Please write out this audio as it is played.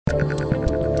I'm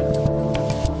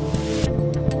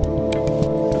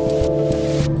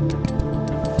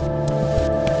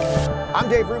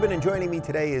Dave Rubin, and joining me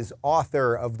today is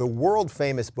author of the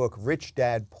world-famous book, Rich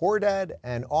Dad, Poor Dad,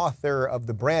 and author of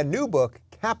the brand new book,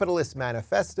 Capitalist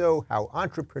Manifesto, How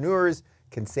Entrepreneurs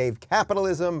Can Save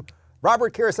Capitalism,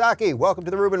 Robert Kiyosaki. Welcome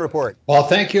to the Rubin Report. Well,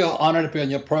 thank you. Honored to be on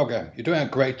your program. You're doing a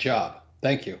great job.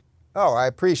 Thank you. Oh, I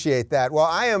appreciate that. Well,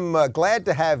 I am glad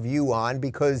to have you on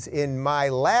because in my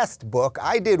last book,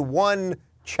 I did one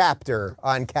chapter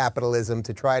on capitalism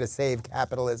to try to save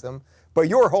capitalism. But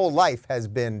your whole life has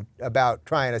been about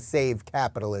trying to save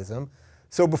capitalism.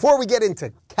 So before we get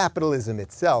into capitalism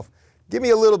itself, give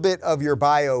me a little bit of your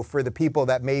bio for the people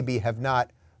that maybe have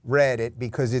not read it,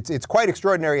 because it's quite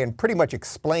extraordinary and pretty much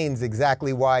explains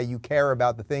exactly why you care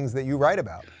about the things that you write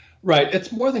about. Right.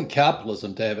 It's more than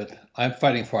capitalism, David. I'm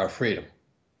fighting for our freedom.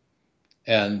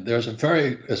 And there's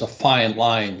a fine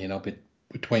line,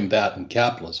 between that and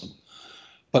capitalism.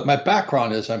 But my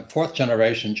background is I'm fourth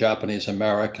generation Japanese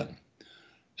American.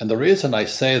 And the reason I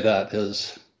say that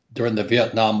is during the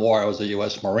Vietnam War, I was a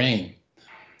U.S. Marine.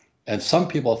 And some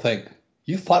people think,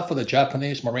 you fought for the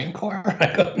Japanese Marine Corps?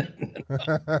 I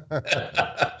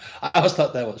always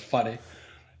thought that was funny.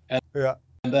 And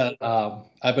then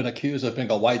I've been accused of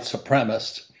being a white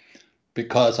supremacist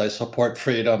because I support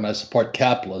freedom, I support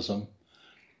capitalism.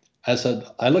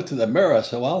 I looked in the mirror, I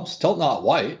said, well, I'm still not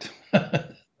white.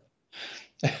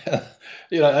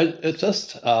 It's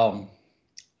just...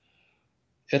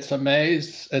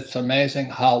 It's amazing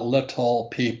how little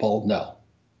people know.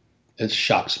 It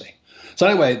shocks me. So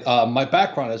anyway, my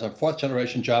background is I'm fourth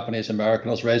generation Japanese American.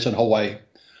 I was raised in Hawaii.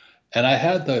 And I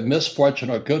had the misfortune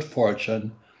or good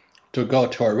fortune to go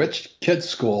to a rich kids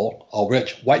school, a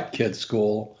rich white kids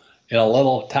school in a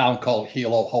little town called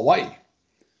Hilo, Hawaii.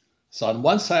 So on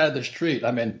one side of the street,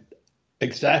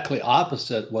 exactly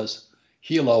opposite was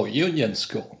Hilo Union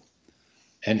School.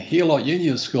 And Hilo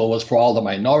Union School was for all the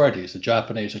minorities, the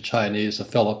Japanese, the Chinese, the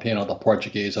Filipino, the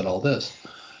Portuguese, and all this.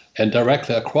 And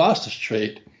directly across the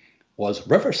street was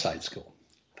Riverside School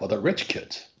for the rich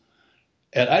kids.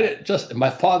 And my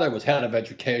father was head of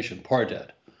education, poor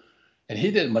dad. And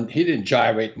he didn't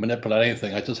gyrate, manipulate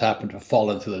anything. I just happened to fall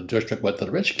into the district with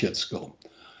the rich kids school.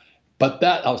 But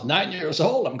I was 9 years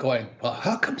old. I'm going, well,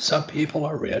 how come some people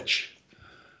are rich?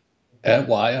 And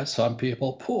why are some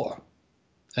people poor?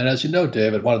 And as you know,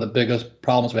 David, one of the biggest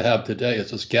problems we have today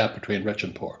is this gap between rich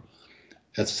and poor.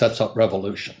 It sets up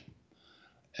revolution.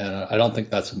 And I don't think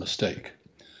that's a mistake.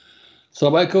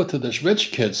 So I go to this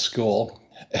rich kids school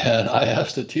and I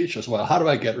asked the teachers, well, how do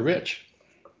I get rich?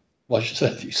 Well, she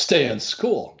said, you stay in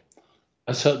school.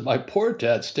 I said, my poor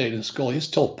dad stayed in school. He's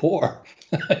still poor.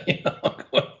 you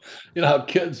know how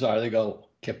kids are. They go,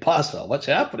 ¿Qué pasa? What's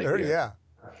happening here? Yeah.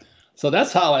 So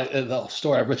that's how the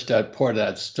story of Rich Dad, Poor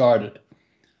Dad started.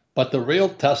 But the real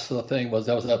test of the thing was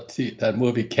that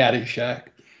movie Caddyshack,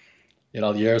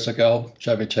 years ago,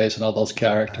 Chevy Chase and all those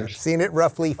characters. I've seen it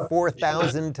roughly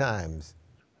 4,000 times.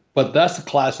 But that's the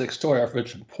classic story of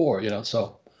rich and poor,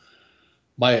 So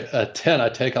at 10, I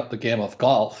take up the game of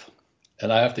golf,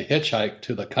 and I have to hitchhike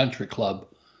to the country club,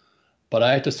 but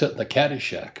I have to sit in the caddy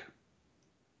shack.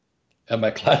 And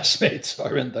my classmates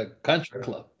are in the country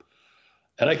club.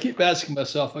 And I keep asking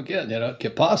myself again,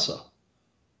 ¿Qué pasa?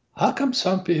 How come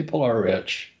some people are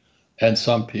rich and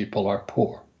some people are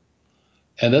poor?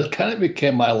 And that kind of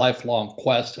became my lifelong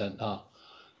quest and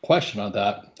question on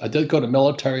that. I did go to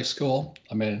military school.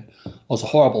 I was a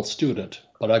horrible student,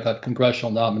 but I got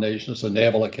congressional nominations to the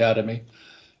Naval Academy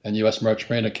and U.S.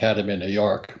 Merchant Marine Academy in New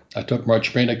York. I took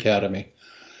Merchant Marine Academy.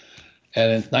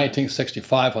 And in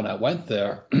 1965, when I went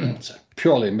there, it's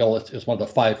purely military. It's one of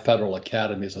the 5 federal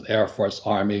academies of the Air Force,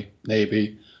 Army,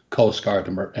 Navy, Coast Guard,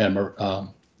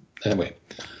 and anyway,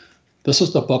 this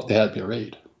is the book they had me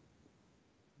read.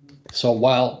 So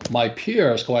while my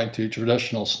peers going to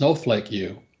traditional Snowflake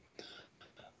U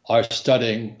are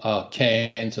studying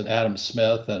Keynes and Adam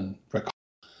Smith and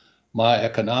my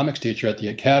economics teacher at the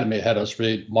academy had us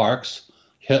read Marx,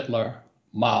 Hitler,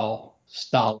 Mao,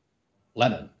 Stalin,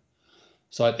 Lenin.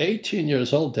 So at 18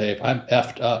 years old, Dave, I'm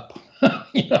effed up,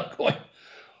 going,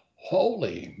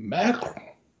 holy mackerel.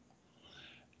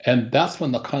 And that's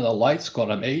when the kind of lights go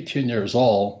on. I'm 18 years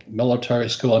old, military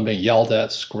school, I'm being yelled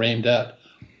at, screamed at.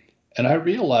 And I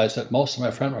realized that most of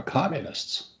my friends were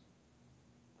communists,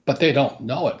 but they don't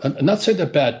know it. I'm not saying they're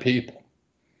bad people.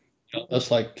 It's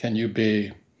like, can you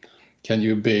be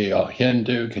a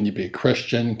Hindu? Can you be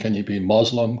Christian? Can you be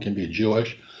Muslim? Can you be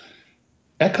Jewish?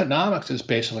 Economics is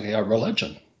basically a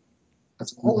religion.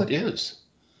 That's all it is.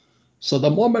 So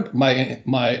the moment my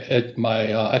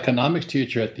economics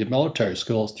teacher at the military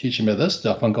school is teaching me this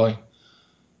stuff, I'm going,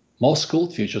 most school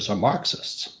teachers are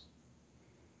Marxists.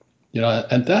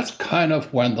 And that's kind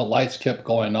of when the lights kept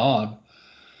going on.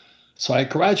 So I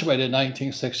graduated in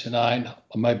 1969.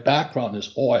 My background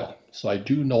is oil, so I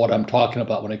do know what I'm talking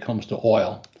about when it comes to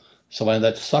oil. So when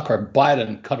that sucker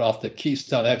Biden cut off the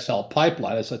Keystone XL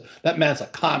pipeline, I said, that man's a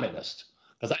communist,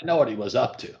 because I know what he was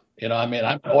up to. I'm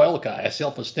an oil guy. I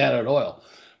sailed for Standard Oil.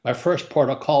 My first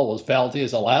port of call was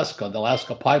Valdez, Alaska, the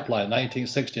Alaska pipeline in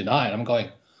 1969. I'm going,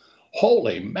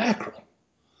 holy mackerel.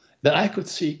 Then I could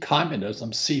see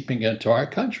communism seeping into our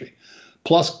country.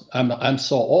 Plus, I'm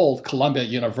so old, Columbia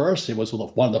University was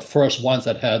one of the first ones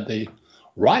that had the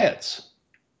riots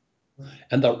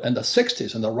in the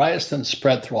 60s, and the riots then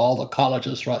spread through all the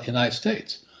colleges throughout the United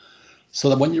States. So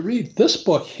that when you read this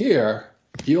book here,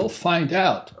 you'll find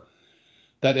out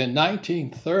that in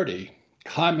 1930,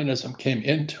 communism came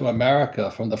into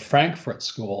America from the Frankfurt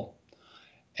School,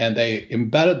 and they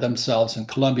embedded themselves in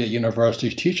Columbia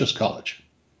University's Teachers College.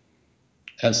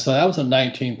 And so that was in the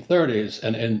 1930s.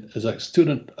 And as a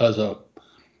student, as a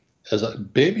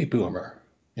baby boomer,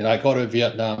 I go to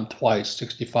Vietnam twice,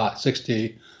 65,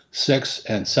 66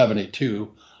 and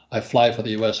 72. I fly for the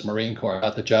U.S. Marine Corps,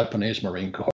 not the Japanese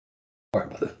Marine Corps.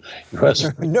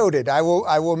 Noted. I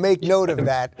will make note of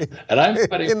that. And I'm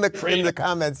fighting in the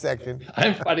comments section.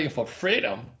 I'm fighting for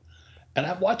freedom, and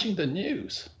I'm watching the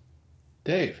news.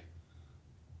 Dave,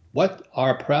 what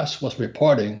our press was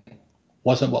reporting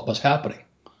wasn't what was happening.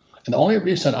 And the only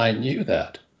reason I knew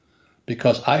that,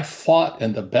 because I fought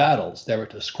in the battles they were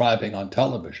describing on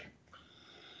television.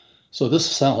 So this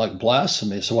sounds like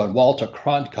blasphemy. So when Walter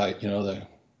Cronkite,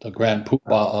 the grand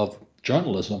poobah of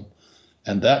journalism,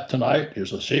 and that tonight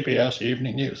is a CBS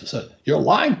Evening News, I said, you're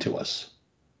lying to us.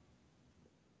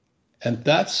 And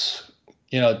that's,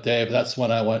 Dave, that's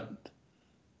when I went,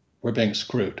 we're being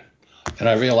screwed. And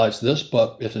I realized this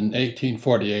book, if in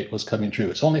 1848 was coming true,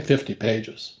 it's only 50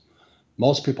 pages.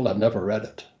 Most people have never read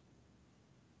it.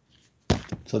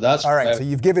 So that's all right. So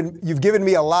you've given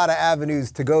me a lot of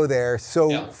avenues to go there.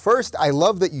 So yeah. First, I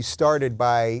love that you started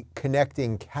by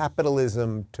connecting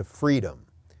capitalism to freedom,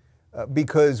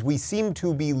 because we seem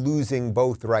to be losing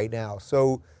both right now.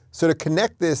 So to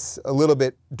connect this a little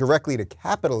bit directly to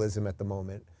capitalism at the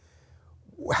moment,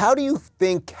 how do you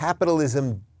think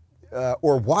capitalism,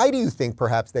 or why do you think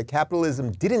perhaps that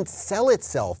capitalism didn't sell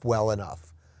itself well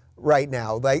enough right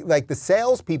now? Like the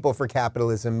salespeople for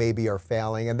capitalism maybe are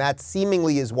failing, and that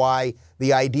seemingly is why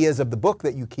the ideas of the book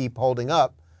that you keep holding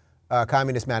up,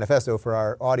 Communist Manifesto for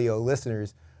our audio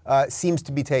listeners, seems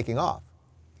to be taking off.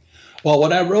 Well,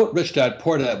 when I wrote Rich Dad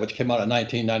Poor Dad, which came out in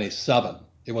 1997,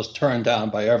 it was turned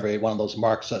down by every one of those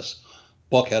Marxist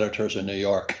book editors in New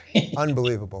York.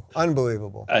 Unbelievable.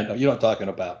 Unbelievable. I know, you know what I'm talking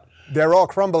about. They're all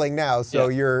crumbling now, so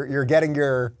yeah. You're getting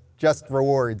your just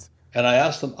rewards. And I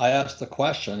asked the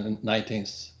question in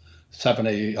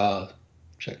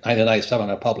 1997,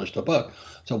 I published a book.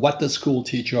 So what does school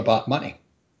teach you about money?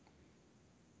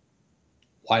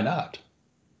 Why not?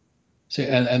 See,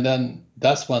 and then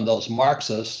that's when those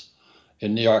Marxists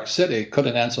in New York City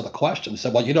couldn't answer the question. They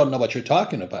said, well, you don't know what you're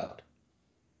talking about.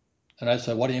 And I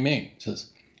said, what do you mean? He says,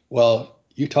 well,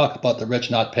 you talk about the rich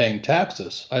not paying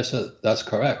taxes. I said, that's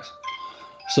correct.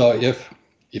 So if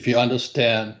you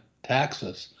understand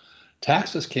taxes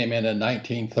came in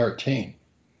 1913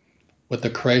 with the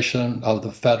creation of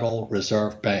the Federal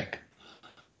Reserve Bank.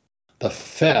 The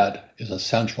Fed is a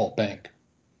central bank.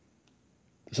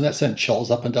 Doesn't that send chills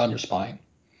up and down your spine?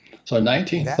 So in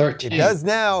 1913... It does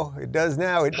now. It does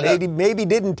now. It maybe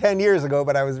didn't 10 years ago,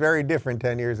 but I was very different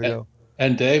 10 years ago.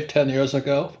 And Dave, 10 years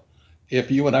ago, if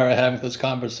you and I were having this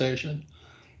conversation,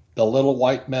 the little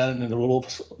white men in the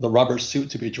rubber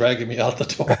suits would be dragging me out the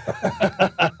door.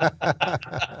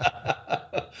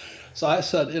 So I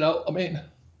said,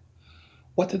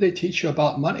 what did they teach you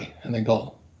about money? And they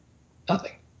go,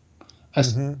 nothing. I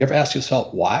said, you ever ask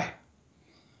yourself why?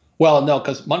 Well, no,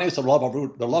 because money is the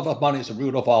love of money is the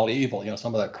root of all evil.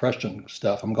 Some of that Christian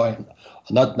stuff. I'm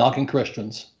not knocking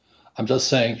Christians. I'm just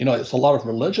saying, it's a lot of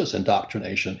religious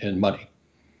indoctrination in money.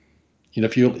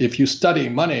 If you study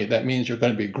money, that means you're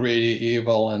going to be greedy,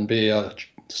 evil, and be a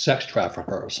sex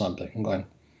trafficker or something. I'm going,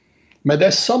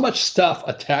 there's so much stuff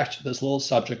attached to this little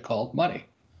subject called money.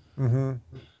 Mm-hmm.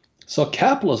 So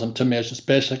capitalism to me is just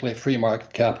basically free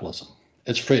market capitalism.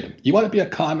 It's freedom. You want to be a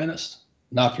communist?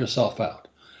 Knock yourself out.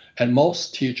 And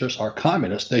most teachers are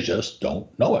communists. They just don't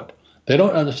know it. They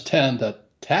don't understand that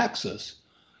taxes,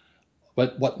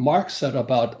 but what Marx said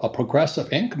about a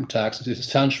progressive income tax is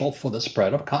essential for the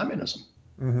spread of communism.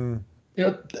 Mm-hmm.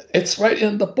 It's right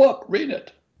in the book. Read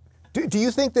it. Do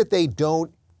you think that they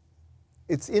don't?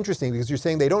 It's interesting because you're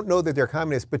saying they don't know that they're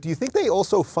communists, but do you think they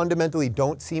also fundamentally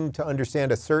don't seem to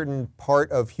understand a certain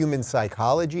part of human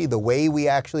psychology, the way we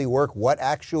actually work, what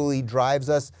actually drives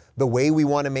us, the way we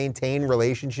want to maintain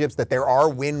relationships, that there are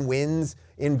win-wins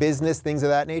in business, things of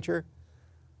that nature?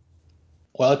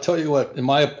 Well, I'll tell you what,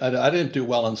 I didn't do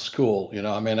well in school.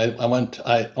 I mean,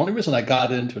 only reason I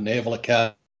got into Naval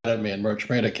Academy and Merchant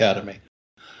Marine Academy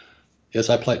is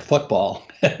I played football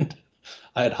and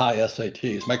I had high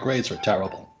SATs. My grades were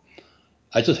terrible.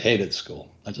 I just hated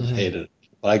school. I just hated it,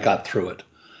 but I got through it.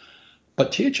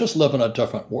 But teachers live in a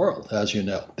different world, as you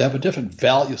know. They have a different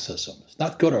value system. It's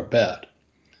not good or bad.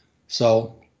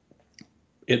 So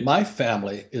in my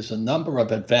family, is the number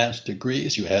of advanced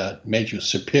degrees you had made you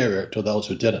superior to those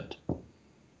who didn't.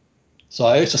 So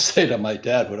I used to say to my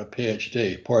dad with a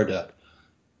PhD, poor dad,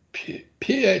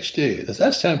 PhD, does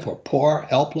that stand for poor,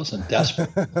 helpless, and desperate?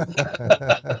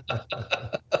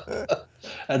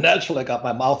 And naturally I got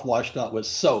my mouth washed out with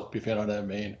soap, if you know what I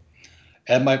mean.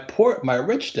 And my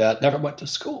rich dad never went to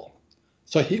school.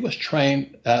 So he was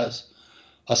trained as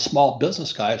a small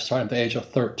business guy starting at the age of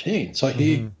 13. So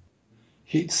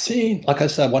he'd seen, like I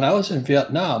said, when I was in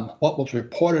Vietnam, what was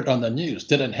reported on the news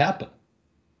didn't happen.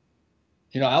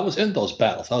 I was in those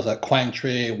battles. I was at Quang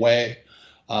Tri, Hue.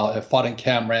 I fought in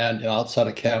Cam Ranh, outside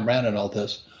of Cam Ranh and all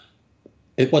this.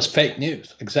 It was fake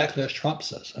news, exactly as Trump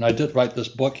says. And I did write this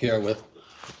book here with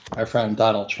my friend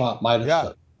Donald Trump.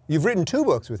 Yeah. You've written 2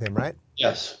 books with him, right?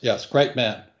 Yes. Great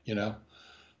man,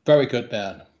 very good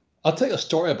man. I'll tell you a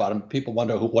story about him. People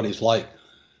wonder what he's like.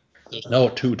 There's no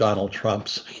 2 Donald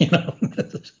Trumps,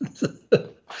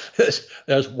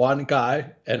 There's one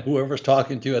guy, and whoever's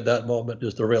talking to you at that moment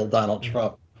is the real Donald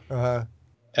Trump. Uh-huh.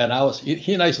 And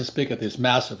he and I used to speak at these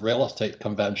massive real estate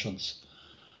conventions.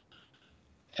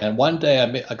 And one day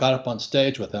I got up on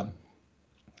stage with him,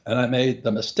 and I made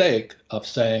the mistake of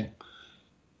saying,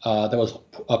 there was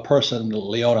a person,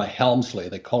 Leona Helmsley,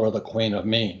 they call her the Queen of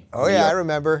Mean. Oh yeah, I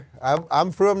remember.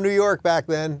 I'm from New York back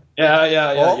then.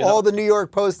 Yeah. All the New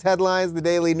York Post headlines, the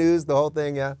Daily News, the whole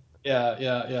thing, yeah.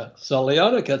 Yeah. So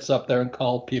Leona gets up there and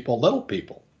called people little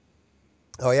people.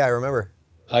 Oh yeah, I remember.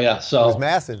 Oh yeah, so it was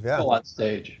massive, yeah. Go on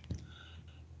stage,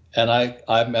 and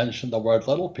I mentioned the word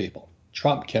little people.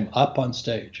 Trump came up on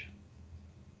stage,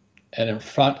 and in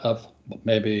front of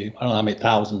maybe, I don't know how many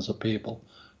thousands of people,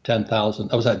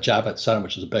 10,000. I was at Javits Center,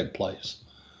 which is a big place.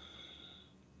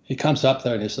 He comes up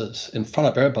there and he says, in front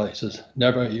of everybody, he says,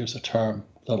 never use the term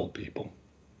little people.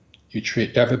 You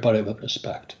treat everybody with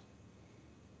respect.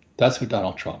 That's who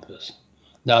Donald Trump is.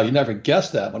 Now, you never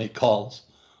guess that when he calls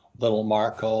little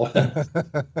Marco and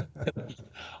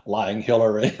lying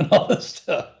Hillary and all this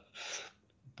stuff.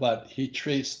 But he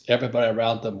treats everybody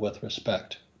around them with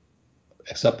respect,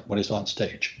 except when he's on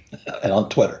stage and on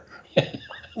Twitter.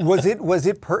 Was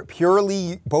it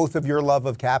purely both of your love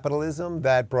of capitalism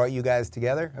that brought you guys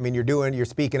together? I mean, you're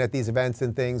speaking at these events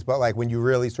and things, but like when you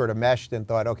really sort of meshed and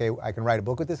thought, okay, I can write a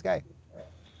book with this guy?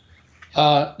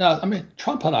 No, I mean,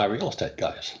 Trump and I are real estate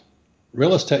guys.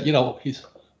 Real estate,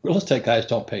 real estate guys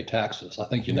don't pay taxes. I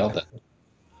think you know that.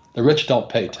 The rich don't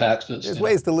pay taxes. There's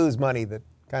ways to lose money that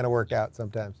kind of work out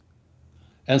sometimes.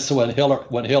 And so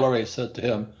when Hillary said to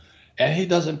him, and he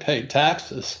doesn't pay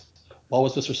taxes, what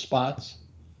was his response?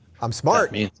 I'm smart.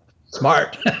 That means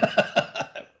smart.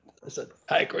 I said,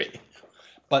 I agree.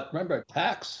 But remember,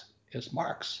 tax is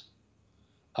Marx.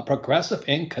 A progressive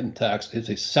income tax is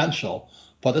essential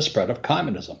for the spread of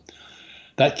communism.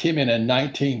 That came in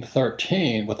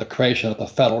 1913 with the creation of the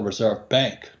Federal Reserve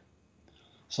Bank.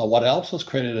 So what else was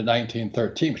created in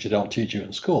 1913, which you don't teach you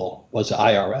in school, was the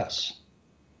IRS.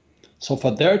 So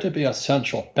for there to be a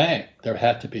central bank, there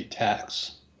had to be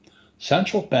tax.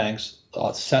 Central banks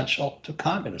are essential to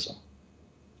communism.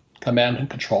 Command and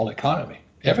control economy.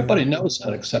 Everybody knows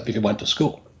that except if you went to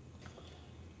school.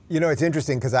 It's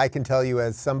interesting because I can tell you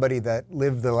as somebody that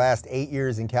lived the last 8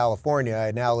 years in California,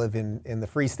 I now live in the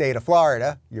free state of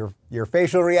Florida. Your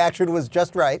facial reaction was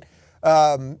just right.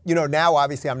 Now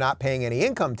obviously I'm not paying any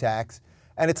income tax.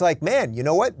 And it's like, man, you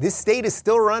know what? This state is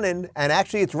still running, and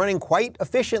actually it's running quite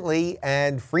efficiently,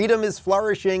 and freedom is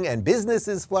flourishing, and business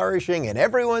is flourishing, and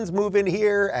everyone's moving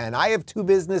here, and I have 2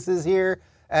 businesses here.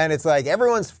 And it's like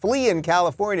everyone's fleeing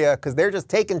California because they're just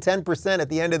taking 10% at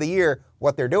the end of the year.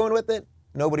 What they're doing with it,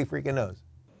 nobody freaking knows.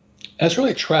 It's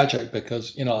really tragic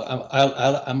because,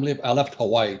 I left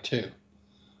Hawaii too.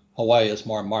 Hawaii is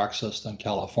more Marxist than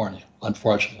California,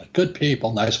 unfortunately. Good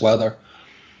people, nice weather,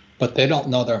 but they don't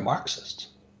know they're Marxists.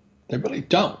 They really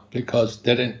don't because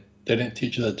they didn't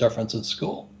teach you the difference in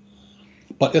school.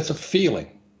 But it's a feeling.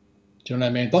 Do you know what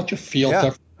I mean? Don't you feel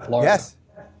different in Florida?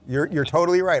 You're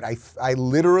totally right. I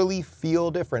literally feel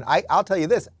different. I'll tell you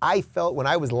this. I felt when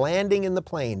I was landing in the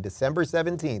plane, December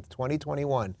 17th,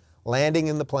 2021, landing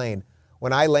in the plane,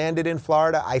 when I landed in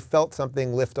Florida, I felt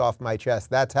something lift off my chest.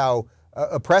 That's how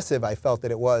oppressive I felt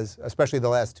that it was, especially the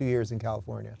last 2 years in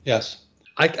California. Yes.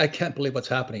 I can't believe what's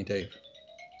happening, Dave.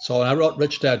 So when I wrote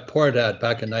Rich Dad, Poor Dad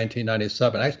back in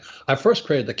 1997, I first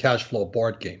created the cash flow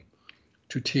board game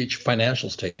to teach financial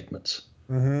statements,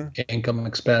 income,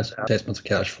 expense, statements of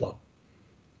cash flow.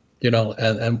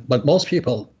 But most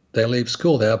people, they leave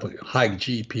school, they have a high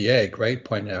GPA, grade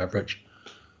point average,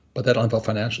 but they don't have a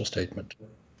financial statement.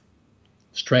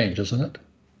 Strange, isn't it?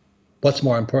 What's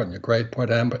more important, your grade point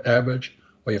average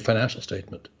or your financial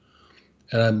statement?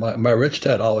 And my rich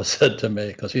dad always said to me,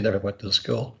 because he never went to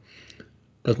school,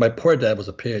 because my poor dad was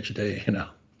a PhD,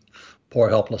 poor,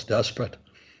 helpless, desperate.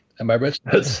 And my rich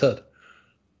dad said,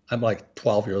 I'm like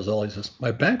 12 years old. He says,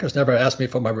 my banker's never asked me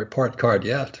for my report card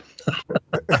yet.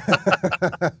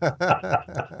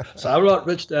 So I wrote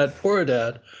Rich Dad, Poor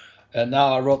Dad. And now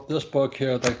I wrote this book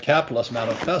here, The Capitalist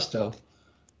Manifesto,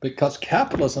 because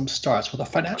capitalism starts with a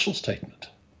financial statement.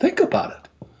 Think about it.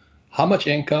 How much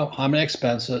income, how many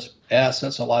expenses,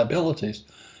 assets, and liabilities.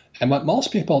 And what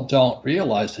most people don't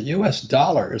realize, the US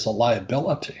dollar is a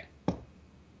liability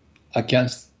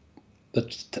against the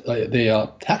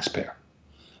taxpayer.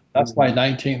 That's why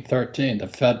 1913, the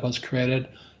Fed was created,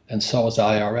 and so was the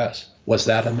IRS. Was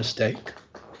that a mistake?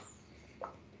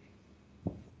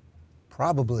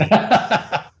 Probably.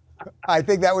 I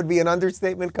think that would be an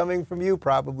understatement coming from you,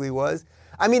 probably was.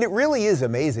 I mean, it really is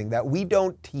amazing that we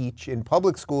don't teach in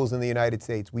public schools in the United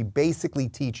States. We basically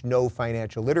teach no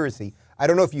financial literacy. I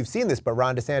don't know if you've seen this, but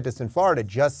Ron DeSantis in Florida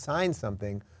just signed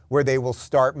something where they will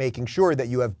start making sure that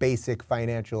you have basic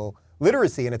financial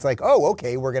literacy. And it's like, oh,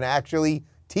 okay, we're going to actually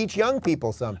teach young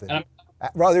people something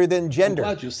rather than gender.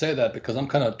 I'm glad you say that, because I'm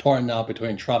kind of torn now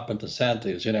between Trump and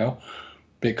DeSantis,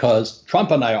 because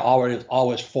Trump and I are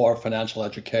always for financial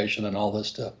education and all this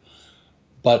stuff.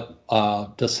 But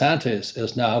DeSantis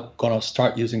is now going to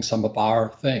start using some of our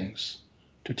things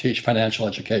to teach financial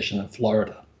education in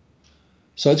Florida.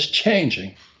 So it's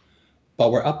changing,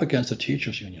 but we're up against the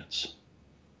teachers' unions.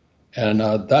 And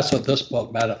that's what this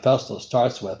book, Manifesto,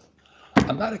 starts with.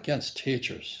 I'm not against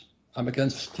teachers. I'm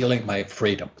against stealing my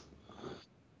freedom.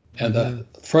 And the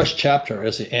first chapter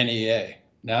is the NEA,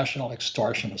 National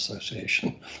Extortion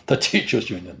Association, the teachers'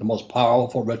 union, the most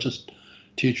powerful, richest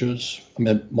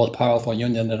most powerful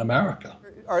union in America.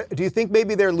 Do you think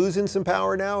maybe they're losing some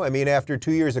power now? I mean, after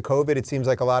 2 years of COVID, it seems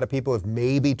like a lot of people have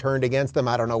maybe turned against them.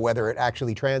 I don't know whether it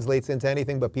actually translates into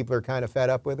anything, but people are kind of fed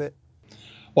up with it.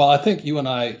 Well, I think you and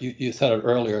I, you said it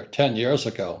earlier, 10 years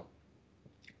ago,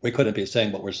 we couldn't be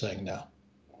saying what we're saying now.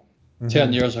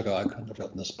 10 years ago, I couldn't have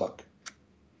written this book.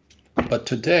 But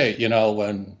today,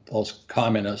 when those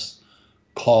communists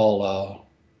call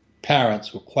parents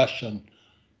who question,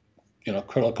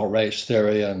 critical race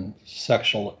theory and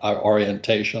sexual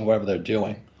orientation, whatever they're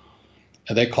doing,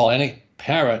 and they call any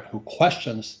parent who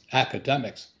questions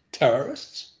academics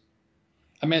terrorists.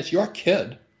 I mean, it's your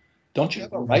kid. Don't you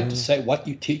have a right to say what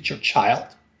you teach your child?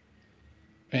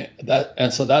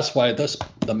 And so that's why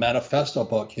the manifesto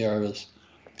book here is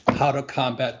how to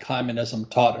combat communism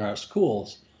taught in our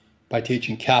schools by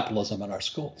teaching capitalism in our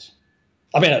schools.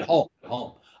 I mean, at home.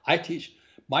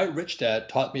 My rich dad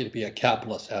taught me to be a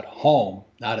capitalist at home,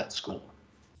 not at school.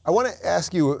 I want to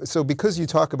ask you, so because you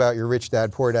talk about your rich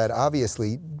dad, poor dad,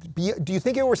 obviously, do you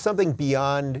think it was something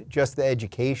beyond just the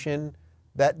education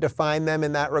that defined them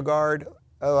in that regard?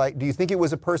 Do you think it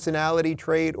was a personality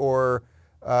trait or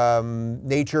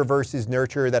nature versus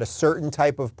nurture, that a certain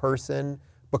type of person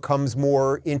becomes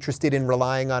more interested in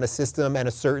relying on a system and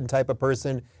a certain type of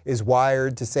person is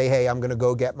wired to say, hey, I'm going to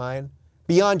go get mine?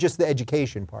 Beyond just the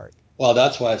education part. Well,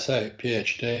 that's why I say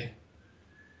PhD,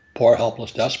 poor,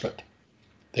 helpless, desperate.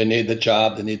 They need the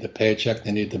job, they need the paycheck,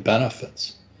 they need the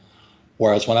benefits.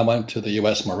 Whereas when I went to the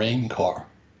U.S. Marine Corps,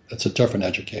 it's a different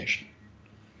education.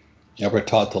 We're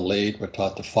taught to lead, we're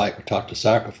taught to fight, we're taught to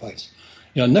sacrifice.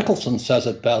 Nicholson says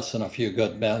it best in A Few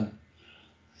Good Men.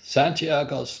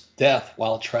 Santiago's death,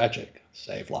 while tragic,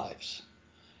 saved lives.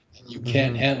 You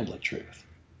can't handle the truth.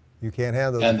 You can't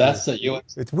handle it. And that's the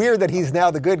U.S. It's weird that he's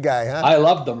now the good guy, huh? I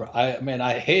loved them.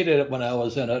 I hated it when I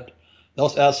was in it.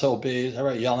 Those SOBs, they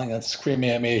were yelling and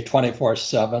screaming at me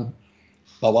 24/7.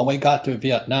 But when we got to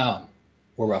Vietnam,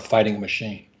 we were a fighting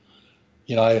machine.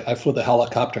 I flew the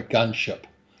helicopter gunship,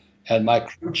 and my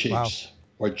crew chiefs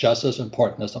were just as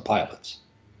important as the pilots.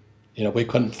 We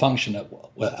couldn't function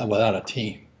without a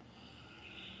team.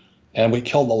 And we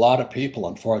killed a lot of people,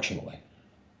 unfortunately.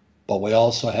 But we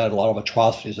also had a lot of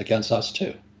atrocities against us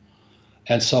too.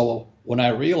 And so when I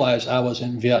realized I was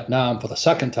in Vietnam for the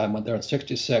second time, went there in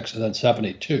 66 and then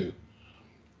 72,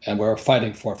 and we were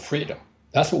fighting for freedom.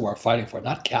 That's what we're fighting for,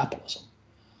 not capitalism.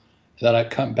 And then I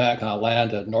come back and I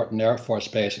land at Norton Air Force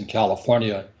Base in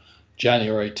California,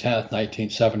 January 10th,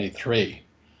 1973.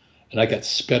 And I get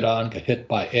spit on, get hit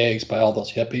by eggs by all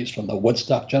those hippies from the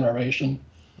Woodstock generation.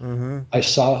 Mm-hmm. I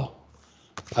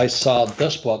saw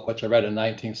this book, which I read in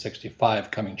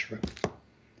 1965, coming true.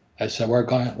 I said,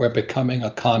 we're becoming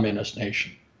a communist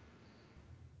nation.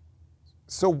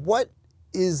 So what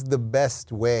is the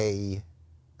best way?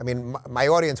 I mean, my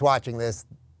audience watching this,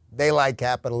 they like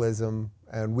capitalism,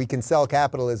 and we can sell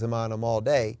capitalism on them all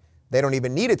day. They don't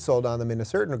even need it sold on them in a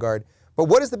certain regard. But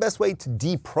what is the best way to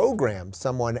deprogram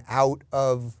someone out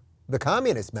of the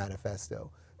Communist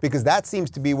Manifesto? Because that seems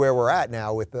to be where we're at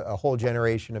now with a whole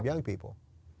generation of young people.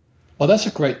 Well, that's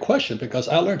a great question, because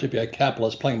I learned to be a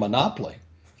capitalist playing Monopoly.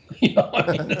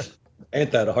 I mean,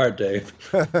 ain't that hard, Dave?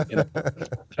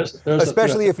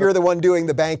 Especially if you're the one doing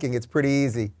the banking, it's pretty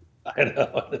easy. I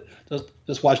know.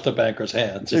 Just watch the banker's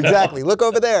hands. Exactly. Look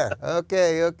over there.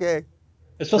 Okay.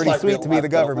 It's just pretty like sweet to be the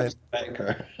government.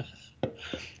 Banker.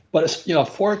 But it's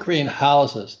 4 green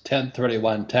houses,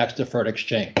 1031 tax deferred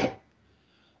exchange.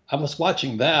 I was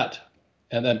watching that,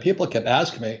 and then people kept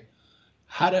asking me,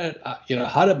 how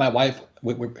did my wife?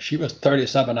 She was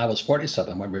 37, I was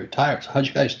 47 when we retired. So how'd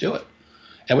you guys do it?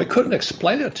 And we couldn't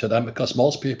explain it to them because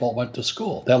most people went to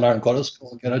school. They learned, go to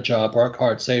school, get a job, work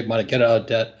hard, save money, get out of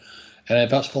debt, and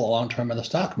invest for the long term in the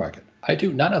stock market. I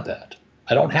do none of that.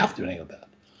 I don't have to do any of that.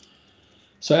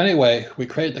 So anyway, we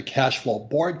created the cash flow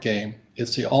board game.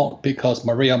 It's the only, because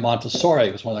Maria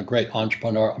Montessori was one of the great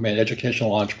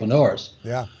educational entrepreneurs.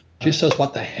 Yeah. She says,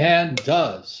 what the hand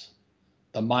does,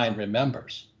 the mind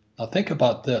remembers. Now think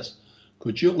about this.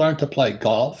 Could you learn to play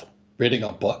golf reading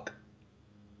a book?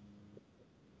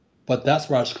 But that's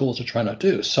what our schools are trying to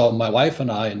do. So my wife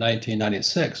and I in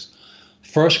 1996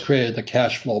 first created the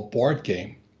cash flow board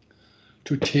game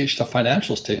to teach the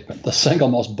financial statement. The single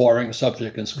most boring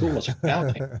subject in school is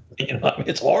accounting.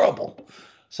 It's horrible.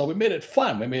 So we made it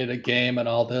fun. We made it a game and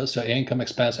all this, so income,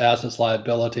 expense, assets,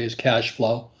 liabilities, cash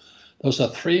flow. Those are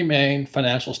 3 main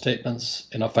financial statements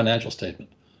in a financial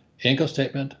statement. Income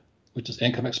statement, which is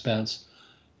income, expense,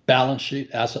 balance sheet,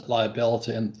 asset,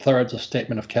 liability, and third, a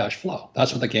statement of cash flow.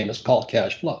 That's what the game is called,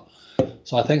 cash flow.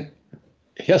 So I think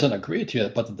he hasn't agreed to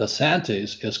it, but the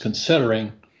DeSantis is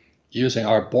considering using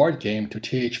our board game to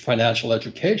teach financial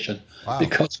education. Wow.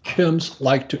 Because kids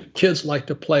like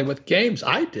to play with games.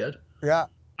 I did. Yeah.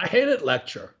 I hated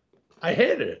lecture. I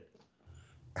hated it.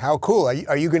 How cool.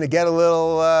 Are you going to get a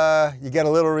little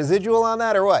residual on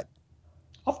that or what?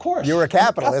 Of course. You're a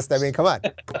capitalist. I mean, come on.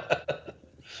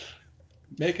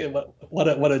 Make it what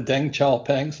a Deng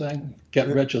Xiaoping thing. Get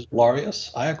rich is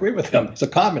glorious. I agree with him. He's a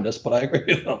communist, but I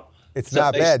agree with him. It's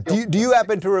not bad. Do you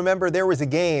happen to remember there was a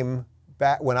game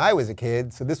back when I was a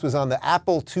kid? So this was on the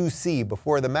Apple IIc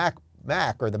before the Mac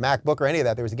or the MacBook or any of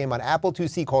that. There was a game on Apple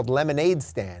IIc called Lemonade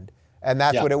Stand. And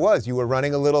that's what it was. You were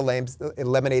running a little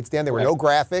lemonade stand. There were no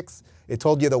graphics. It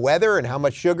told you the weather and how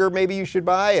much sugar maybe you should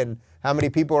buy and how many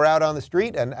people were out on the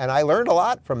street. And I learned a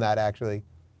lot from that, actually.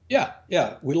 Yeah.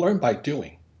 We learn by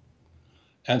doing.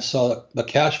 And so the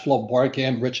cash flow board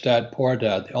game, Rich Dad, Poor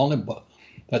Dad, the only book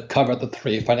that covered the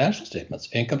 3 financial statements: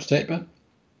 income statement,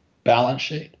 balance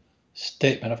sheet,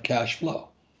 statement of cash flow.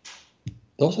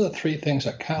 Those are the 3 things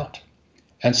that count.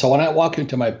 And so when I walk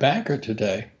into my banker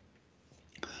today,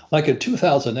 like in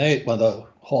 2008, when the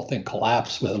whole thing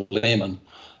collapsed with Lehman,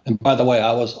 and by the way,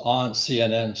 I was on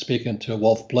CNN speaking to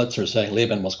Wolf Blitzer saying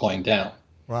Lehman was going down.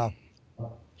 Wow.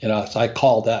 So I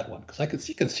called that one because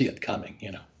you could see it coming,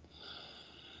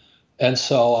 And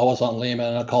so I was on Lehman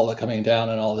and I called it coming down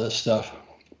and all this stuff.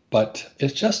 But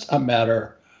it's just a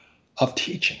matter of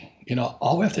teaching.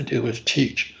 All we have to do is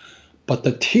teach. But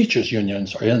the teachers'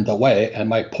 unions are in the way. And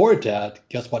my poor dad,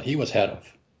 guess what he was head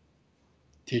of?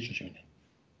 Teachers' union.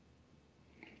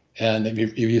 And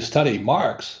if you study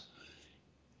Marx,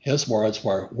 his words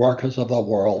were, workers of the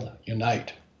world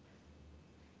unite.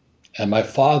 And my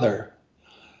father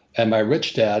and my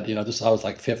rich dad, I was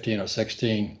like 15 or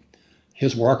 16,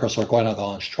 his workers were going to go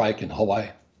on strike in Hawaii.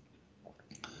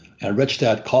 And rich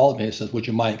dad called me and says, would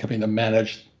you mind coming to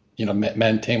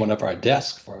maintain one of our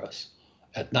desks for us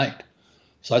at night?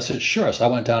 So I said, sure. So I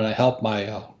went down and I helped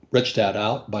my rich dad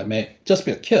out by just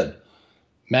be a kid,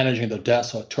 managing the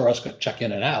desk so tourists could check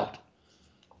in and out.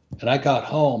 And I got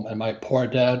home and my poor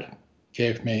dad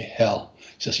gave me hell. He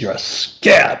says, you're a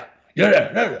scab.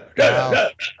 Wow.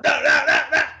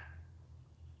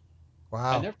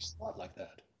 Wow. I never saw it like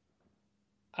that.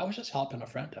 I was just helping a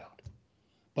friend out.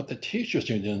 But the teachers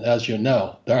union, as you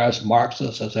know, they're as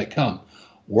Marxist as they come.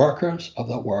 Workers of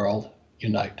the world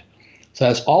unite. So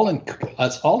that's all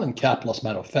in Capitalist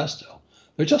Manifesto.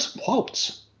 They're just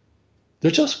quotes.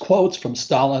 They're just quotes from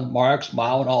Stalin, Marx,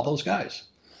 Mao, and all those guys.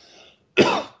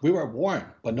 We were warned,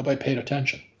 but nobody paid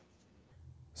attention.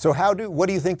 So what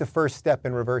do you think the first step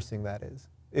in reversing that is?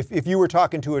 If you were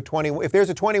talking to if there's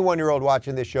a 21-year-old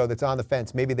watching this show that's on the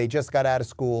fence, maybe they just got out of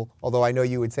school, although I know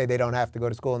you would say they don't have to go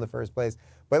to school in the first place.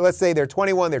 But let's say they're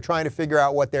 21, they're trying to figure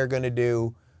out what they're going to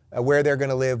do, where they're going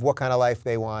to live, what kind of life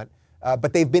they want.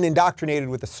 But they've been indoctrinated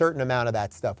with a certain amount of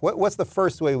that stuff. What's the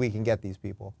first way we can get these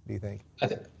people, do you think?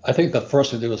 I think the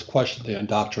first thing to do is question the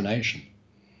indoctrination.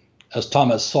 As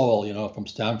Thomas Sowell, from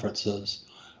Stanford says,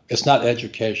 it's not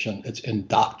education, it's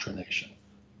indoctrination.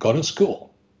 Go to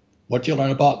school. What do you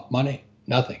learn about money?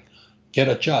 Nothing. Get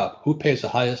a job. Who pays the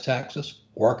highest taxes?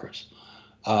 Workers.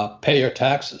 Pay your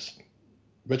taxes.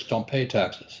 Rich don't pay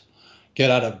taxes.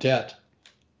 Get out of debt.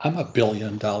 I'm $1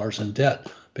 billion in debt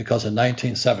because in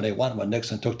 1971, when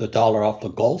Nixon took the dollar off the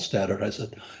gold standard, I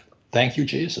said, thank you,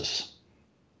 Jesus.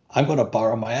 I'm going to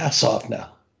borrow my ass off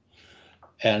now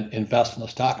and invest in the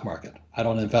stock market. I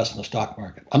don't invest in the stock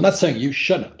market. I'm not saying you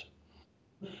shouldn't.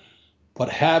 But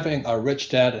having a rich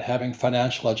dad, having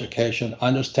financial education,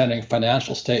 understanding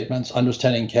financial statements,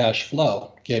 understanding cash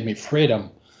flow gave me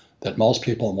freedom that most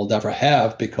people will never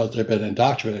have because they've been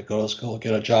indoctrinated. Go to school,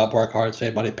 get a job, work hard,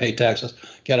 save money, pay taxes,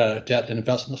 get out of debt, and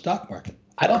invest in the stock market.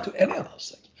 I don't do any of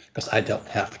those things because I don't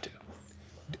have to.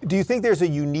 Do you think there's a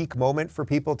unique moment for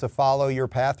people to follow your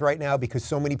path right now? Because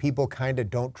so many people kind of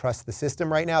don't trust the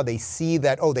system right now. They see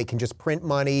that, they can just print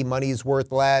money, money's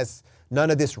worth less. None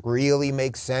of this really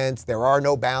makes sense. There are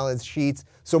no balance sheets.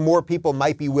 So more people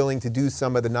might be willing to do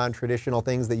some of the non-traditional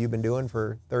things that you've been doing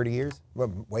for 30 years.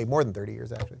 Well, way more than 30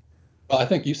 years, actually. Well, I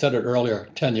think you said it earlier,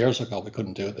 10 years ago, we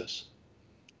couldn't do this.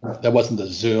 There wasn't the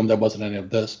Zoom, there wasn't any of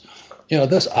this.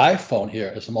 This iPhone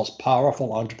here is the most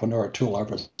powerful entrepreneur tool I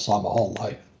ever saw in my whole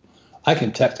life. I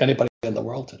can text anybody in the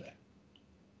world today.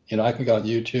 I can go on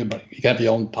YouTube, you can have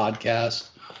your own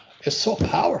podcast. It's so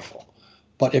powerful.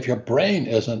 But if your brain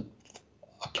isn't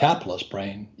a capitalist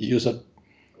brain, you use it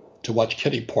to watch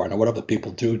kiddie porn or whatever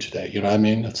people do today. You know what I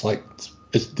mean? It's like,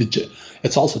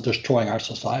 it's also destroying our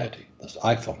society, this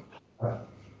iPhone.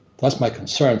 That's my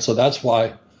concern. So that's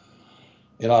why,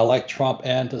 I like Trump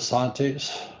and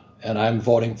DeSantis, and I'm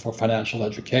voting for financial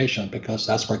education because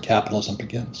that's where capitalism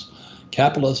begins.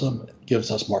 Capitalism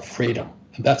gives us more freedom,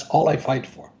 and that's all I fight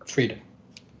for, freedom.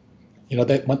 When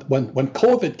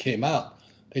COVID came out,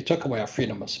 they took away our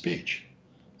freedom of speech.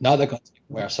 Now they're going to take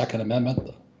away our Second Amendment,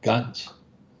 the guns,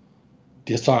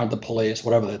 disarm the police,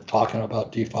 whatever they're talking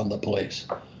about, defund the police.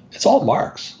 It's all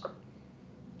Marx.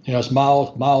 As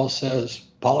Mao says,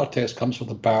 politics comes with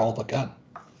the barrel of a gun.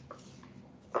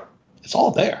 It's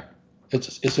all there.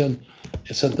 It's in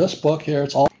this book here.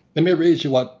 It's all. Let me read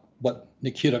you what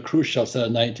Nikita Khrushchev said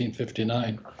in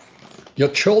 1959. Your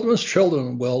children's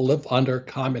children will live under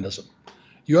communism.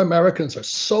 You Americans are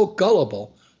so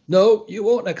gullible. No, you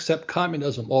won't accept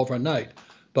communism overnight,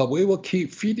 but we will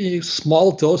keep feeding you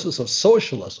small doses of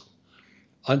socialism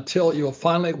until you'll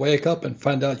finally wake up and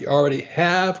find out you already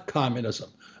have communism.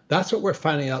 That's what we're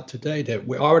finding out today, Dave.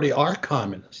 We already are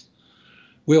communists.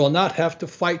 We will not have to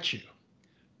fight you.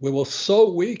 We will so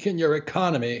weaken your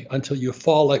economy until you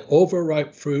fall like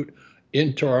overripe fruit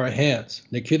into our hands.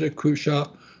 Nikita Khrushchev,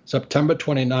 September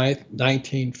 29th,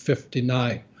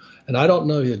 1959. And I don't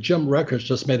know if Jim Records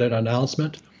just made an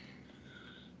announcement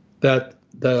that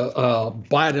the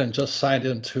Biden just signed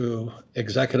into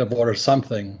executive order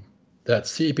something that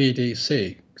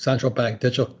CBDC, central bank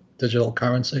digital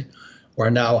currency, are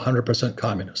now 100%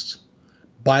 communists.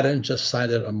 Biden just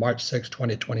signed it on March 6,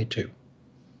 2022.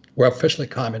 We're officially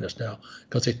communist now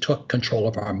because he took control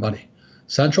of our money.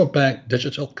 Central bank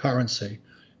digital currency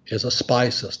is a spy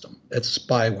system. It's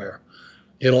spyware.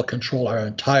 It'll control our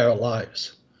entire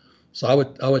lives. So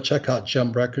I would check out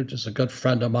Jim Records. He's a good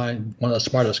friend of mine, one of the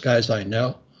smartest guys I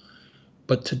know.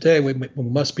 But today we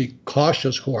must be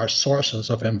cautious who our sources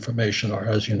of information are,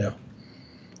 as you know.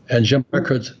 And Jim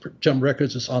Records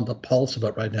is on the pulse of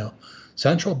it right now.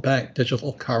 Central bank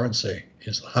digital currency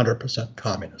is 100%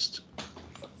 communist.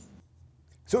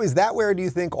 So is that where do you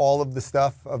think all of the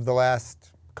stuff of the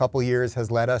last couple years has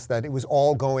led us, that it was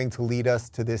all going to lead us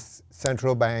to this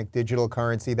central bank digital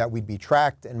currency that we'd be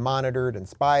tracked and monitored and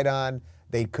spied on?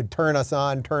 They could turn us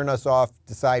on, turn us off,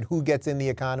 decide who gets in the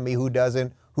economy, who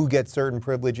doesn't, who gets certain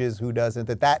privileges, who doesn't,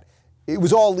 it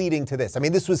was all leading to this. I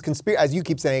mean, this was as you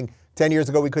keep saying, 10 years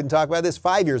ago we couldn't talk about this,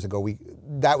 5 years ago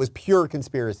that was pure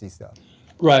conspiracy stuff.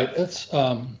 Right. It's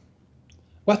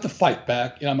We'll have to fight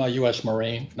back. I'm a U.S.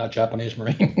 Marine, not Japanese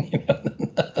Marine.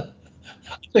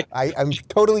 I'm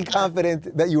totally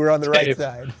confident that you were on the right Dave,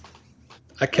 side.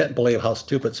 I can't believe how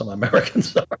stupid some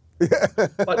Americans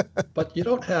are. But you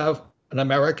don't have an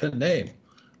American name.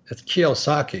 It's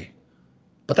Kiyosaki.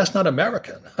 But that's not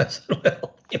American. I said,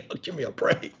 well, give me a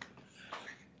break.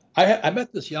 I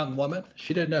met this young woman.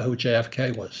 She didn't know who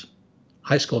JFK was.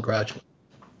 High school graduate.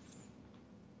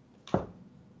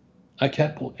 I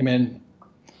can't believe,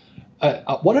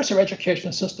 what is our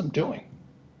education system doing?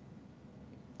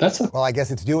 Well, I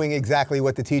guess it's doing exactly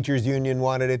what the teachers union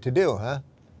wanted it to do, huh?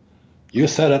 You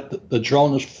said it, the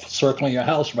drone is circling your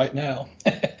house right now.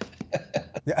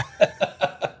 Yeah.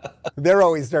 They're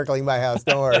always circling my house,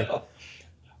 don't worry.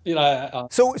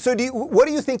 So what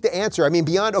do you think the answer? I mean,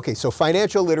 beyond, okay, so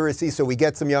financial literacy, so we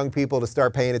get some young people to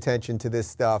start paying attention to this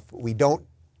stuff. We don't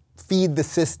feed the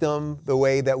system the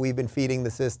way that we've been feeding the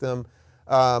system.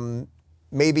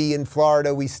 Maybe in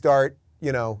Florida we start,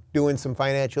 doing some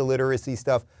financial literacy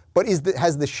stuff. But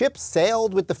has the ship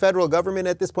sailed with the federal government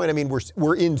at this point? I mean,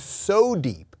 we're in so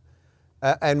deep,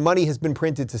 and money has been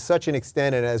printed to such an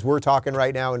extent. And as we're talking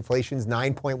right now, inflation's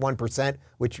 9.1%,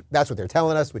 which that's what they're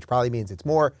telling us, which probably means it's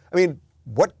more. I mean,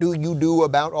 what do you do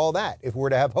about all that if we're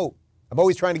to have hope? I'm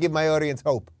always trying to give my audience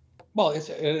hope. Well, it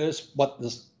is what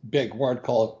this big word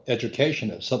called education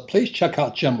is. So please check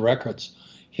out Jim Rickards.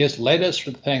 His latest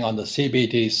thing on the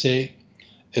CBDC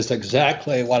is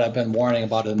exactly what I've been warning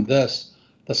about in this.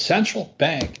 The central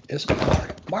bank is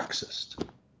Marxist,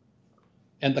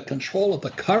 and the control of the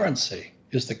currency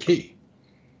is the key.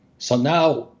 So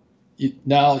now you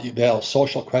have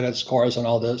social credit scores and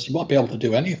all this. You won't be able to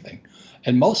do anything.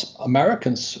 And most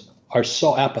Americans are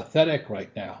so apathetic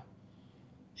right now.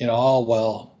 Oh,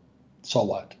 well, so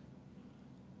what?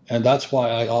 And that's why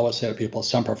I always say to people,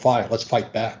 Semper Fi, let's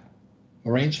fight back.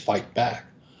 Marines fight back.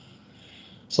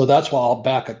 So that's why I'll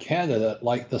back a candidate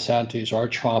like DeSantis or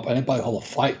Trump, anybody who'll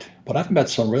fight. But I've met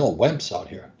some real wimps out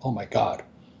here. Oh my God.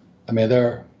 I mean,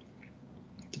 they're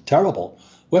terrible.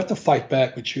 We have to fight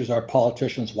back. We choose our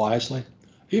politicians wisely.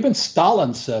 Even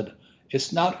Stalin said,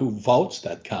 it's not who votes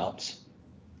that counts.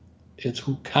 It's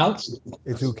who counts the votes.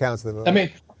 It's who counts the votes. I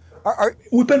mean,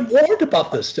 we've been warned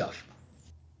about this stuff.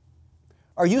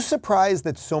 Are you surprised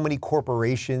that so many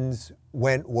corporations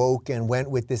went woke and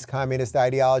went with this communist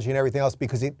ideology and everything else?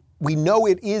 Because we know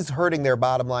it is hurting their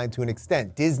bottom line to an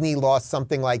extent. Disney lost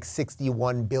something like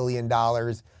 $61 billion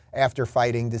after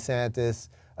fighting DeSantis.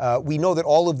 We know that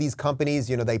all of these companies,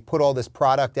 they put all this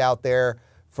product out there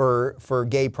for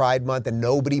Gay Pride Month and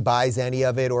nobody buys any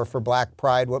of it, or for Black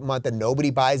Pride Month and nobody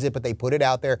buys it, but they put it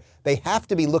out there. They have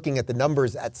to be looking at the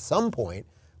numbers at some point.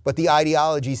 But the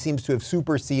ideology seems to have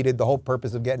superseded the whole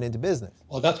purpose of getting into business.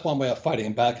 Well, that's one way of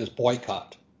fighting back is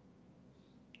boycott.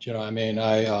 Do you know what I mean?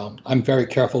 I'm very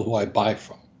careful who I buy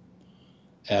from.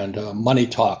 And money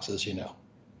talks, as you know.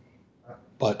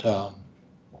 But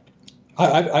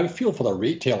I feel for the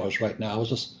retailers right now.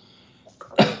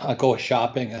 I go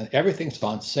shopping and everything's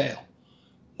on sale.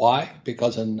 Why?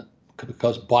 Because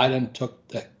Biden took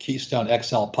the Keystone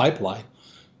XL pipeline,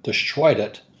 destroyed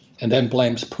it, and then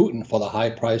blames Putin for the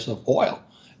high price of oil.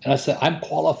 And I said, I'm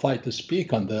qualified to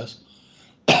speak on this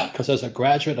because as a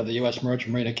graduate of the U.S.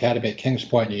 Merchant Marine Academy at Kings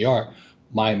Point, New York,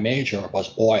 my major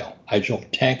was oil. I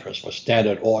drove tankers for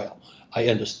Standard Oil. I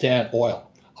understand oil.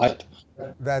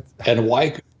 And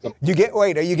why? Are you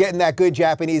getting that good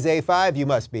Japanese A5? You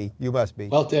must be.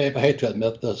 Well, Dave, I hate to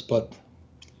admit this, but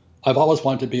I've always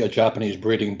wanted to be a Japanese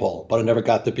breeding bull, but I never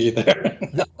got to be there.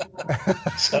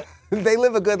 So, they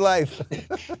live a good life.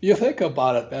 You think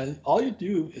about it, man. All you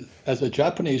do is, as a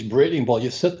Japanese breeding bull, you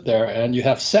sit there and you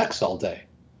have sex all day.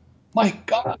 My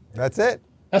God. That's it.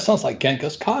 That sounds like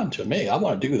Genghis Khan to me. I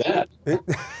want to do that.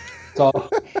 So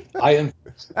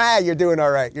you're doing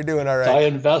all right. So I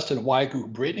invest in Wagyu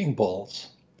breeding bulls,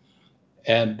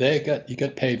 and you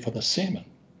get paid for the semen.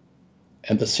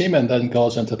 And the semen then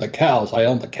goes into the cows. I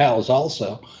own the cows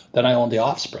also. Then I own the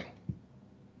offspring.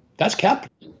 That's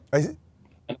capitalism.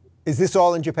 Is this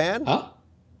all in Japan? Huh?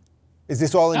 Is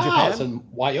this all in Japan? It's in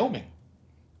Wyoming.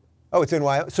 Oh, it's in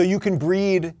Wyoming. So you can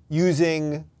breed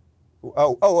using,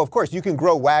 of course, you can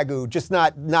grow Wagyu, just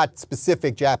not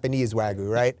specific Japanese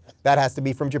Wagyu, right? That has to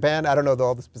be from Japan? I don't know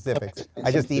all the specifics.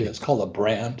 I just eat it. It's called a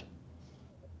brand.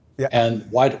 Yeah. And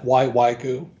why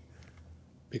Wagyu?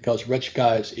 Because rich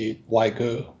guys eat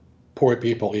Wagyu, poor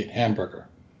people eat hamburger.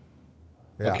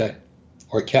 Yeah. Okay?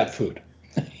 Or cat food.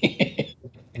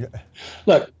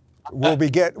 Look, we'll be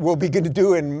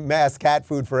doing mass cat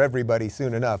food for everybody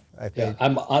soon enough, I think. Yeah,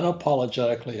 I'm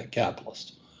unapologetically a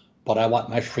capitalist, but I want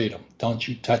my freedom. Don't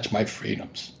you touch my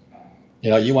freedoms.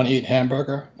 You want to eat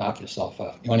hamburger? Knock yourself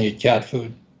out. You want to eat cat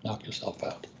food? Knock yourself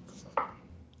out.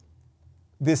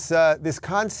 This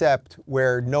concept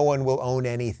where no one will own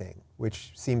anything,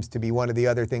 which seems to be one of the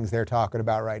other things they're talking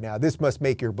about right now. This must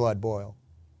make your blood boil.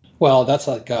 Well, that's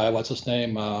that guy. What's his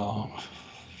name?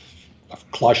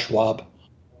 Klaus Schwab.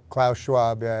 Klaus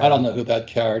Schwab. Yeah. I don't know who that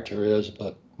character is,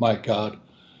 but my God,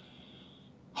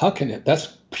 how can it?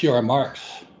 That's pure Marx.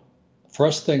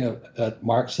 First thing that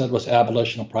Marx said was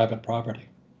abolition of private property.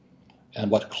 And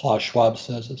what Klaus Schwab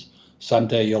says is,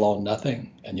 someday you'll own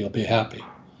nothing and you'll be happy.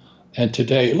 And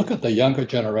today, look at the younger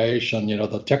generation,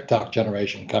 the TikTok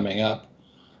generation coming up.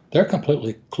 They're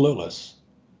completely clueless.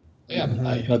 Yeah,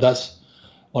 Mm-hmm. that's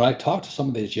when I talk to some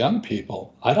of these young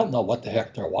people, I don't know what the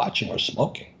heck they're watching or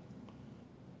smoking.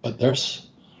 But they're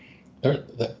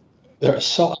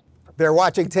so. They're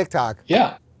watching TikTok.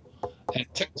 Yeah. And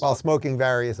TikTok, while smoking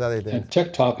various other things. And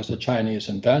TikTok is a Chinese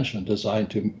invention designed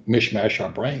to mishmash our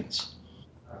brains.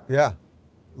 Yeah.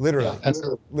 Literally. Yeah,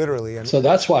 literally. And so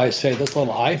that's why I say this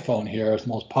little iPhone here is the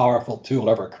most powerful tool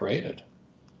ever created.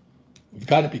 We've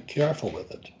got to be careful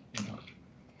with it.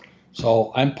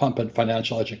 So I'm pumping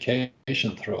financial education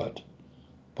through it,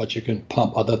 but you can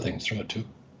pump other things through it too.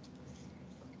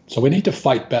 So we need to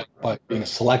fight back by being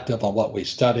selective on what we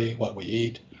study, what we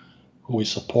eat, who we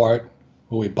support,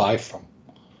 who we buy from.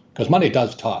 Because money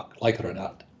does talk, like it or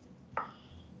not.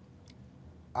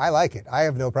 I like it. I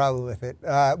have no problem with it.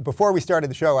 Before we started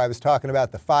the show, I was talking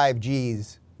about the 5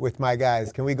 Gs with my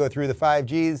guys. Can we go through the 5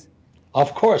 Gs?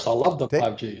 Of course. I love the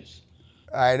 5 Gs.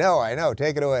 I know.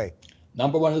 Take it away.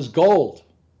 Number 1 is gold.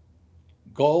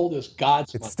 Gold is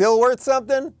God's money. It's still worth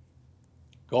something?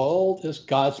 Gold is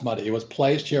God's money. It was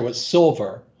placed here with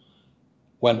silver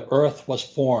when Earth was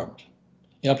formed.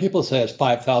 People say it's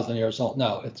 5,000 years old.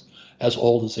 No, it's as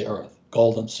old as the Earth,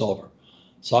 gold and silver.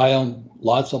 So I own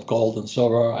lots of gold and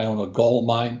silver. I own a gold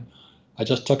mine. I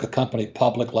just took a company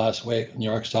public last week, New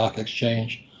York Stock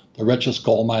Exchange, the richest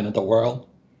gold mine in the world.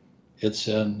 It's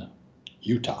in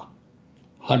Utah,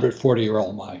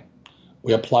 140-year-old mine.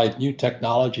 We applied new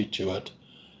technology to it,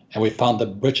 and we found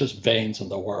the richest veins in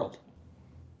the world.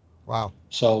 Wow.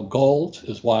 So gold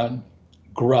is one,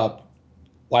 grub,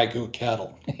 Wagyu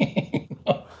cattle.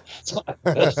 So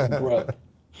that's grub.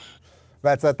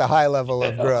 That's at the high level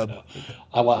of grub.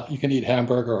 You can eat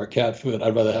hamburger or cat food.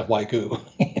 I'd rather have Wagyu.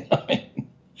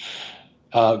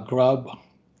 Grub,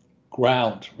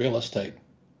 ground, real estate.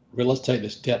 Real estate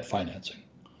is debt financing.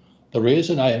 The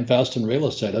reason I invest in real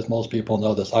estate, as most people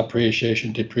know this,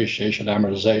 appreciation, depreciation,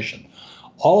 amortization,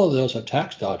 all of those are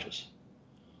tax dodges.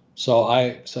 So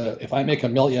if I make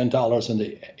 $1 million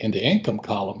in the income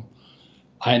column,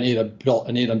 I need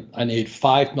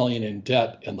 $5 million in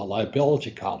debt in the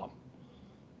liability column.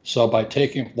 So by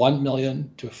taking 1 million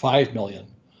to 5 million,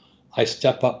 I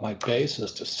step up my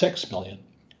basis to 6 million.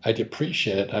 I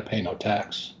depreciate it. I pay no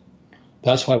tax.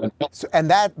 That's why and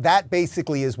that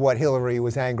basically is what Hillary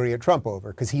was angry at Trump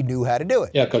over, because he knew how to do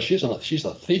it. Yeah, because she's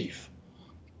a thief.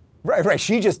 Right.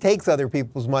 She just takes other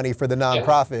people's money for the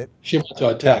nonprofit. Yeah. She wants to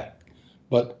attack,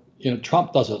 but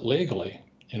Trump does it legally.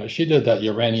 She did that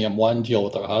Uranium One deal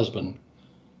with her husband,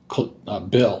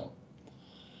 Bill.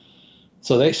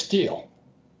 So they steal.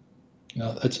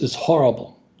 It's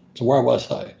horrible. So where was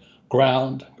I?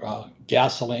 Ground,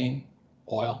 gasoline,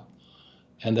 oil,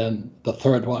 and then the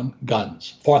third one,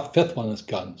 guns. Fifth one is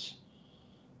guns.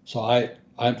 So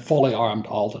I'm fully armed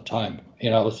all the time.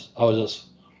 I was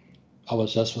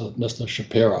just with Mr.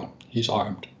 Shapiro. He's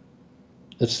armed.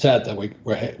 It's sad that we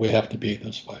have to be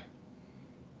this way.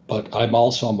 But I'm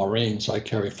also a Marine, so I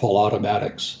carry full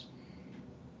automatics.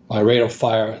 My rate of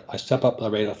fire, I step up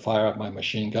the rate of fire of my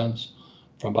machine guns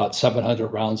from about 700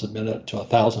 rounds a minute to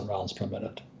 1,000 rounds per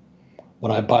minute.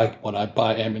 When I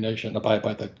buy ammunition, I buy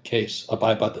by the case, I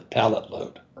buy by the pallet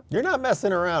load. You're not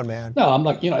messing around, man. No, I'm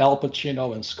like, Al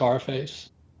Pacino in Scarface.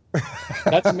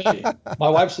 That's me. My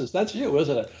wife says, that's you,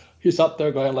 isn't it? He's up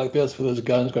there going like this with his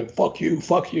guns, going, fuck you,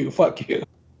 fuck you, fuck you.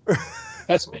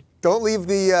 That's me. Don't leave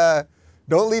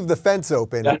the fence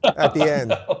open at the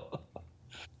end.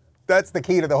 That's the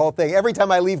key to the whole thing. Every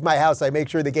time I leave my house, I make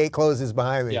sure the gate closes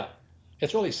behind me. Yeah.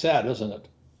 It's really sad, isn't it?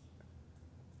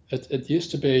 It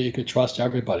used to be you could trust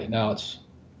everybody. Now it's...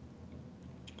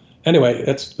 Anyway,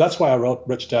 that's why I wrote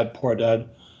Rich Dad, Poor Dad.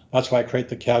 That's why I create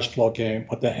the cash flow game.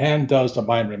 What the hand does, the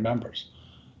mind remembers.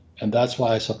 And that's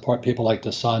why I support people like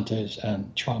DeSantis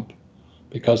and Trump,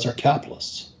 because they're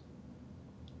capitalists.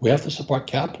 We have to support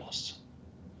capitalists.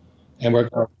 And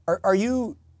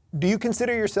do you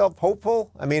consider yourself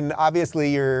hopeful? I mean,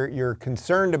 obviously you're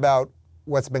concerned about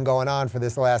what's been going on for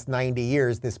this last 90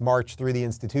 years, this march through the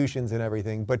institutions and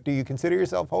everything. But do you consider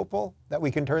yourself hopeful that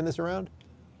we can turn this around?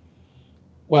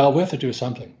 Well, we have to do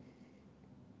something.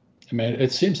 I mean,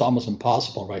 it seems almost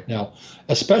impossible right now,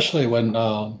 especially when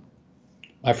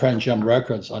my friend Jim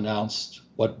Rickards announced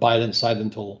what Biden signed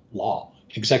into law,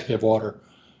 Executive Order,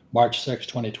 March 6,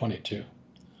 2022.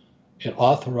 It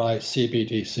authorized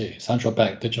CBDC, central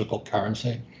bank digital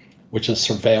currency, which is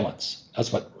surveillance.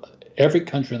 That's what every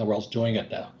country in the world is doing it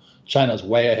now. China's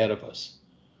way ahead of us.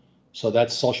 So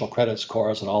that's social credit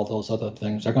scores and all those other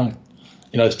things. They're going,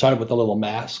 it started with the little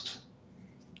masks,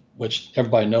 which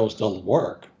everybody knows doesn't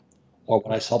work. Or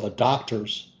when I saw the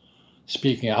doctors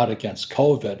speaking out against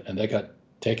COVID and they got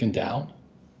taken down,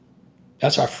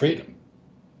 that's our freedom.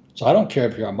 So I don't care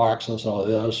if you're a Marxist or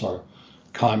this or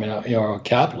communist, or a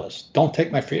capitalist. Don't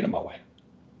take my freedom away.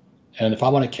 And if I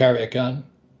want to carry a gun,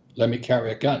 let me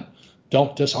carry a gun.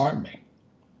 Don't disarm me.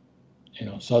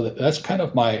 So that's kind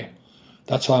of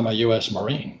that's why I'm a U.S.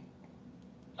 Marine.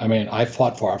 I mean, I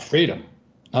fought for our freedom,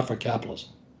 not for capitalism.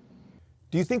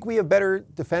 Do you think we have better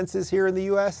defenses here in the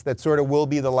U.S. that sort of will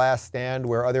be the last stand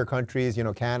where other countries,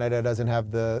 Canada doesn't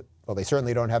have they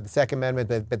certainly don't have the Second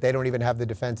Amendment, but they don't even have the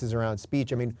defenses around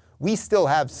speech. I mean, we still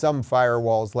have some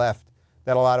firewalls left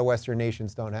that a lot of Western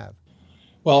nations don't have.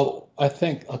 Well, I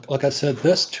think, like I said,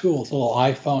 this tool, this little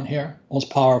iPhone here, most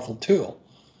powerful tool,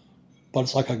 but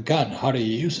it's like a gun. How do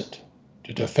you use it?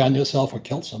 To defend yourself or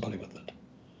kill somebody with it?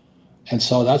 And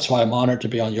so that's why I'm honored to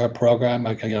be on your program.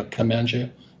 I commend you.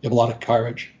 You have a lot of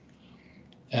courage.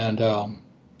 And, I'm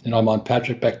on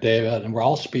Patrick Bet-David, and we're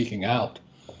all speaking out.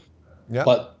 Yep.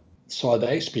 But so are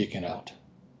they speaking out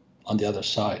on the other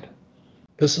side.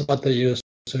 This is what they use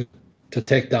to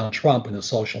take down Trump in the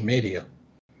social media.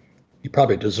 He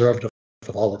probably deserved it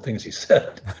for all the things he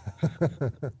said.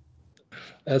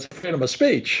 That's freedom of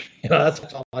speech.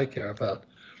 That's all I care about.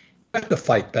 I have to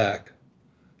fight back.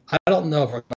 I don't know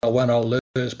if we're going to win or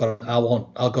lose, but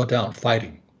I'll go down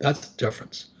fighting. That's the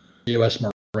difference. The U.S.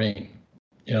 Marine,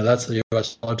 that's the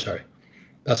U.S. military.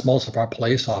 That's most of our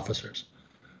police officers.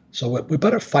 So we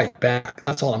better fight back.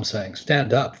 That's all I'm saying.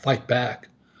 Stand up, fight back.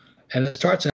 And it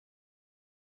starts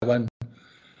when,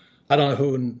 I don't know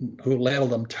who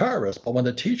labeled them terrorists, but when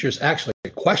the teachers actually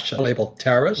labeled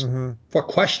terrorists for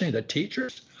questioning the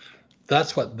teachers,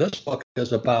 that's what this book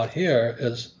is about here.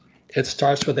 It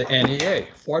starts with the NEA.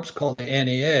 Forbes called the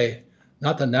NEA,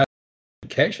 not the National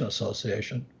Education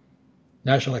Association,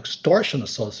 National Extortion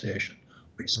Association.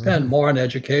 We spend more on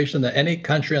education than any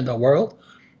country in the world,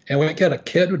 and we get a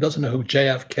kid who doesn't know who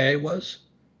JFK was.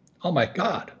 Oh my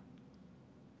God.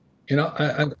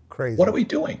 I'm crazy. What are we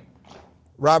doing?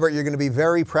 Robert, you're going to be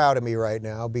very proud of me right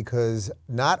now because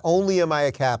not only am I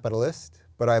a capitalist,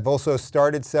 but I've also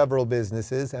started several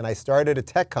businesses, and I started a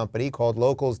tech company called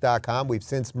Locals.com. We've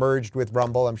since merged with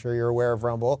Rumble. I'm sure you're aware of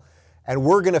Rumble. And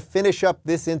we're going to finish up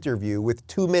this interview with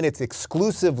 2 minutes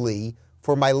exclusively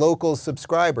for my Locals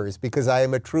subscribers because I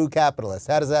am a true capitalist.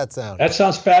 How does that sound? That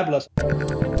sounds fabulous.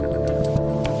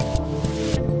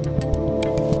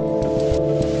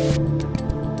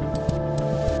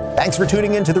 Thanks for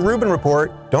tuning in to The Rubin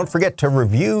Report. Don't forget to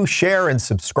review, share, and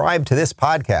subscribe to this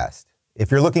podcast.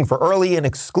 If you're looking for early and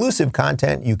exclusive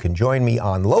content, you can join me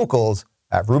on Locals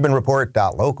at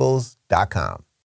rubinreport.locals.com.